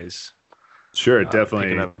sound guys. Sure, definitely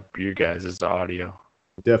picking up your guys' audio.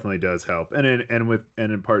 Definitely does help. And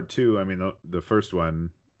in part two, I mean the first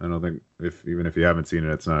one, I don't think even if you haven't seen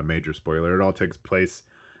it, it's not a major spoiler. It all takes place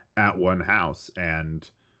at one house,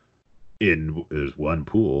 and there's one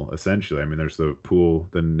pool essentially. I mean, there's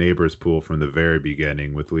the neighbor's pool from the very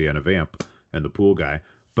beginning with Leanna Vamp and the pool guy.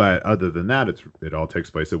 But other than that, it all takes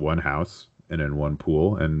place at one house and in one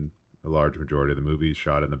pool, and a large majority of the movie is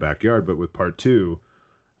shot in the backyard. But with part two,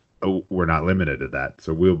 we're not limited to that.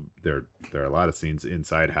 So there are a lot of scenes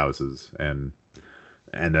inside houses and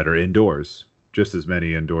that are indoors, just as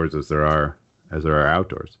many indoors as there are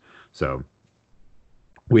outdoors. So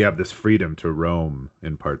we have this freedom to roam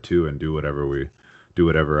in part 2 and do whatever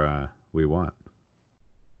we want.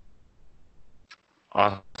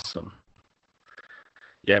 Awesome.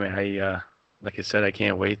 Yeah, man. Like I said, I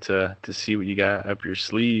can't wait to see what you got up your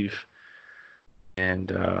sleeve,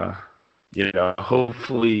 and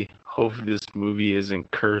hopefully this movie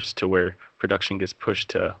isn't cursed to where production gets pushed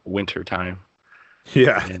to winter time.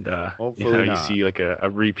 Yeah, and hopefully you not. see like a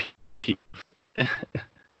repeat.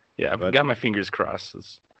 Yeah, I've got my fingers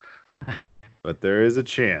crossed. But there is a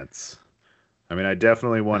chance. I mean, I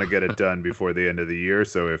definitely want to get it done before the end of the year.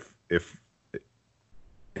 So if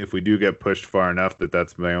we do get pushed far enough that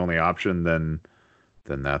that's my only option, then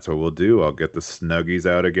that's what we'll do. I'll get the Snuggies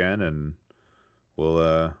out again, and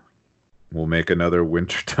we'll make another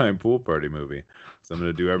wintertime pool party movie. So I'm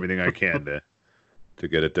going to do everything I can to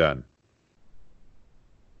get it done.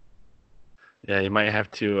 Yeah, you might have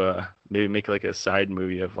to maybe make like a side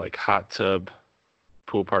movie of like Hot Tub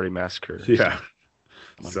Pool Party Massacre. Yeah,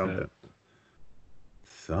 Something.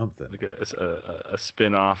 Something. Like a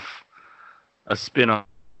spin-off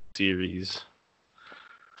series.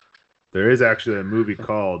 There is actually a movie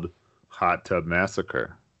called Hot Tub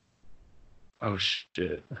Massacre. Oh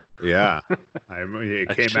shit! Yeah,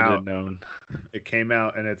 it I came out. Known. It came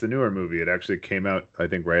out, and it's a newer movie. It actually came out, I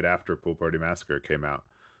think, right after Pool Party Massacre came out,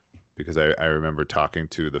 because I remember talking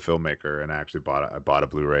to the filmmaker, and I actually bought a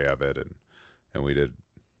Blu-ray of it, and we did.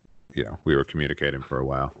 We were communicating for a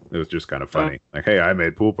while. It was just kind of funny. Like, hey, I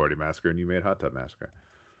made Pool Party Massacre, and you made Hot Tub Massacre.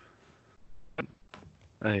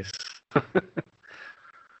 Nice.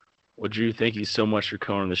 Well, Drew, thank you so much for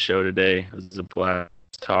coming on the show today. It was a blast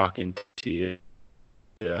talking to you.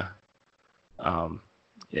 Yeah.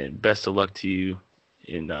 And best of luck to you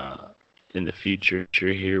in the future.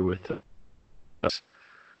 You're here with us.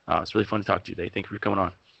 It's really fun to talk to you today. Thank you for coming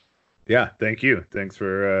on. Yeah, thank you. Thanks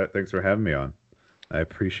for having me on. I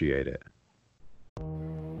appreciate it.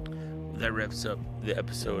 That wraps up the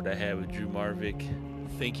episode I had with Drew Marvick.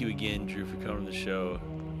 Thank you again, Drew, for coming to the show.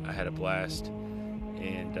 I had a blast,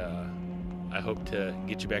 and I hope to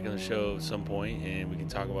get you back on the show at some point, and we can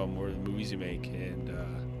talk about more of the movies you make. And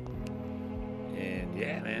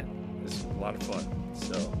yeah, man, this was a lot of fun.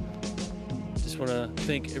 So just want to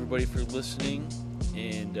thank everybody for listening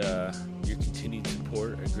and your continued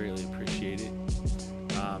support. I greatly appreciate it.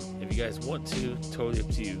 If you guys want to, totally up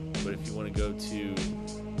to you. But if you want to go to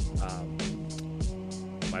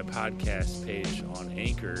my podcast page on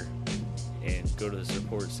Anchor and go to the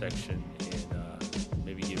support section and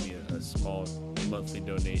maybe give me a small monthly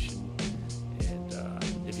donation. And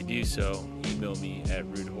if you do so, email me at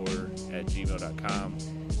rudehorror@gmail.com.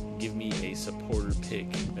 Give me a supporter pick.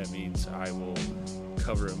 That means I will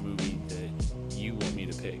cover a movie that you want me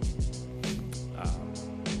to pick.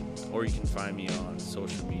 Or you can find me on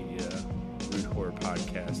social media, Rude Horror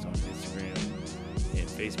Podcast on Instagram and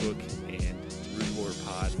Facebook, and Rude Horror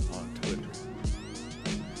Pod on Twitter.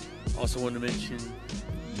 Also want to mention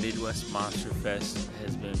Midwest Monster Fest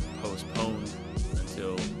has been postponed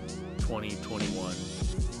until 2021,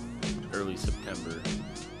 early September.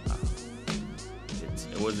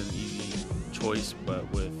 It wasn't an easy choice, but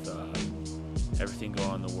with everything going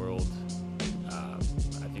on in the world, I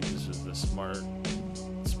think this was the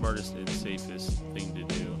smartest and safest thing to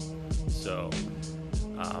do. So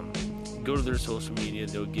go to their social media.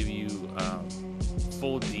 They'll give you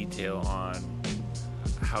full detail on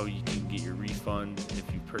how you can get your refund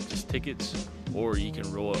if you purchase tickets, or you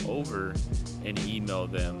can roll it over and email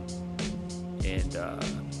them and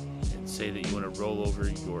say that you want to roll over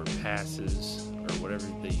your passes or whatever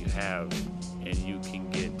that you have, and you can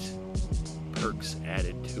get perks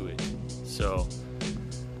added to it. So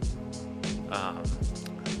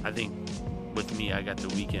I think with me, I got the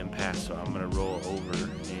weekend pass, so I'm going to roll over,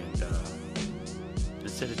 and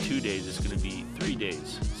instead of 2 days, it's going to be 3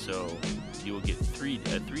 days. So you will get a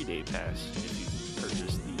 3-day pass if you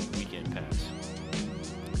purchase the weekend pass.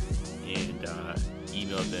 And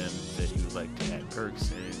email them that you would like to add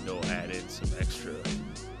perks, and they'll add in some extra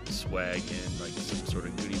swag and like some sort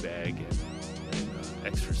of goodie bag and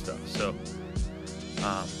extra stuff. So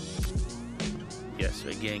yes,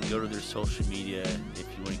 again, go to their social media if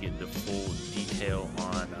you want to get the full detail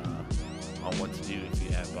on what to do if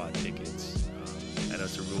you have bought tickets. I know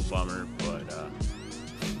it's a real bummer, but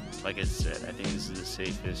like I said, I think this is the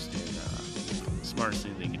safest and smartest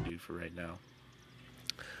thing they can do for right now.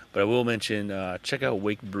 But I will mention, check out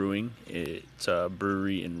Wake Brewing. It's a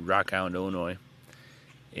brewery in Rock Island, Illinois.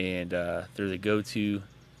 And they're the go-to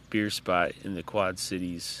beer spot in the Quad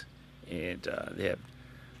Cities, and they have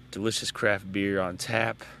delicious craft beer on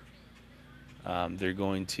tap. They're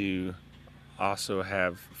going to also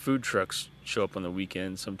have food trucks show up on the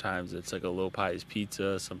weekend. Sometimes it's like a Low Pies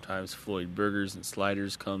Pizza. Sometimes Floyd Burgers and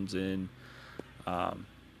Sliders comes in.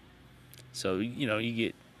 So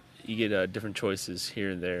you get different choices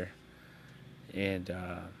here and there. And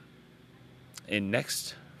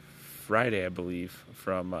next Friday, I believe,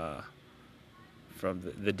 from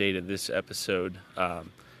the date of this episode,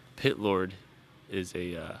 Pit Lord is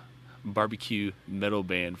a barbecue metal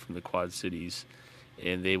band from the Quad Cities,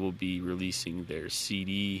 and they will be releasing their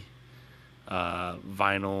CD,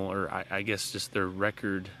 vinyl, or I guess just their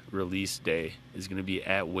record release day is going to be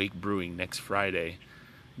at Wake Brewing next Friday,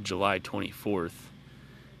 July 24th,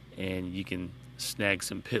 and you can snag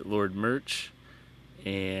some Pit Lord merch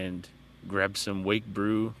and grab some Wake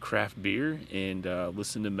Brew craft beer and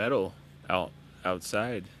listen to metal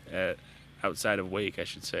outside of Wake, I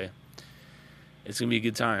should say. It's going to be a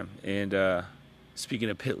good time. And speaking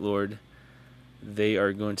of Pit Lord, they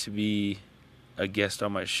are going to be a guest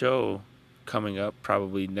on my show coming up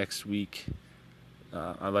probably next week.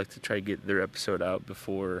 I'd like to try to get their episode out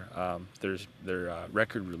before there's their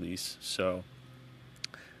record release. So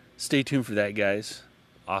stay tuned for that, guys.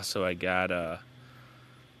 Also, I got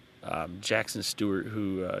Jackson Stewart,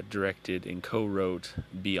 who directed and co-wrote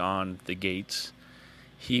Beyond the Gates.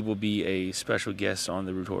 He will be a special guest on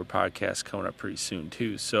the Root Horror podcast coming up pretty soon,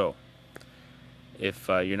 too. So if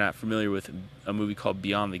you're not familiar with a movie called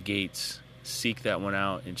Beyond the Gates, seek that one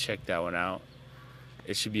out and check that one out.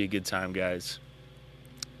 It should be a good time, guys.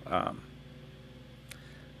 That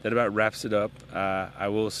about wraps it up. I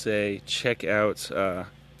will say check out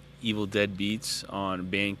Evil Dead Beats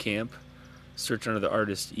on Bandcamp. Search under the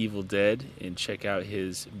artist Evil Dead and check out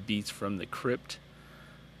his Beats from the Crypt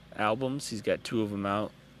albums. He's got 2 of them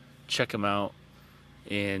out. Check them out.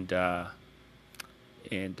 And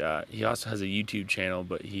he also has a YouTube channel,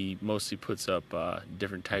 but he mostly puts up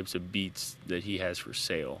different types of beats that he has for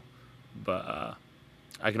sale. But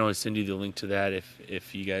I can always send you the link to that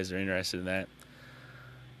if you guys are interested in that.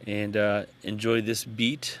 And enjoy this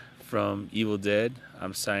beat from Evil Dead.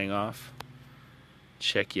 I'm signing off.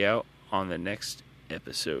 Check you out on the next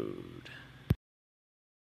episode.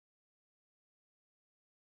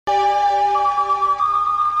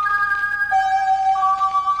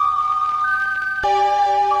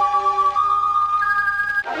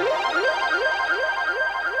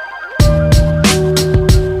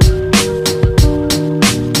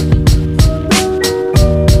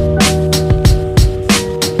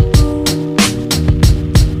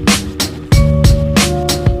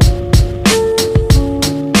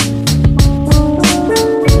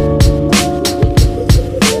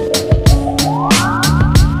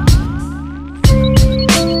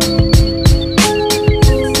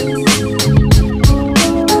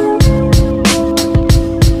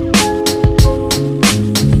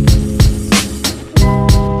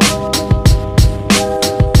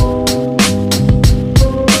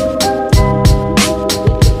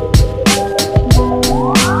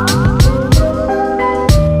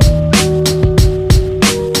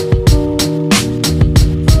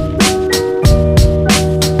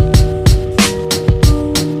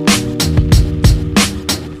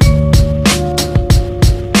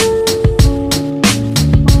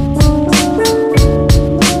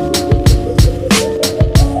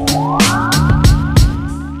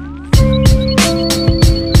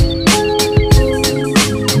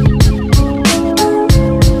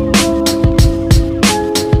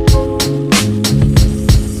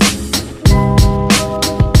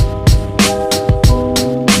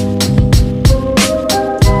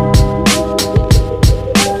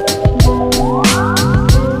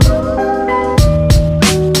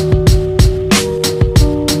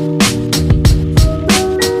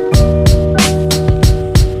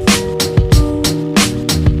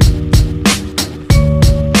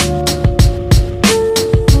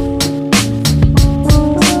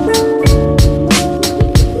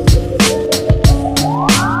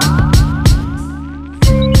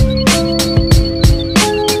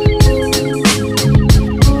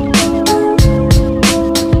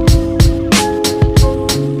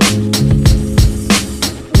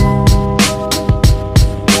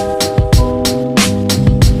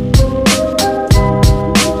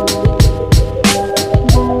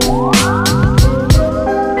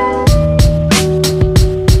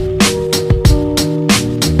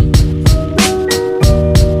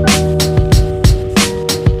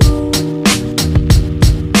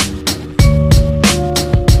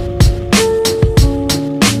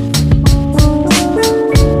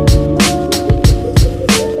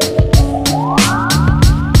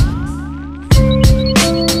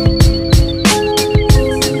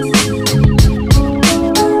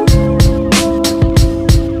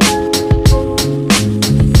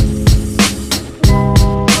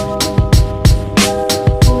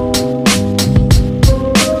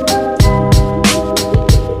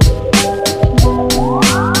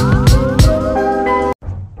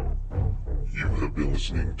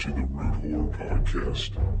 Horror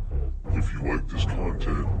Podcast. If you like this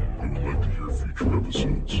content and would like to hear future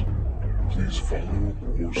episodes, please follow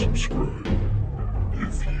or subscribe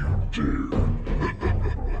if you dare.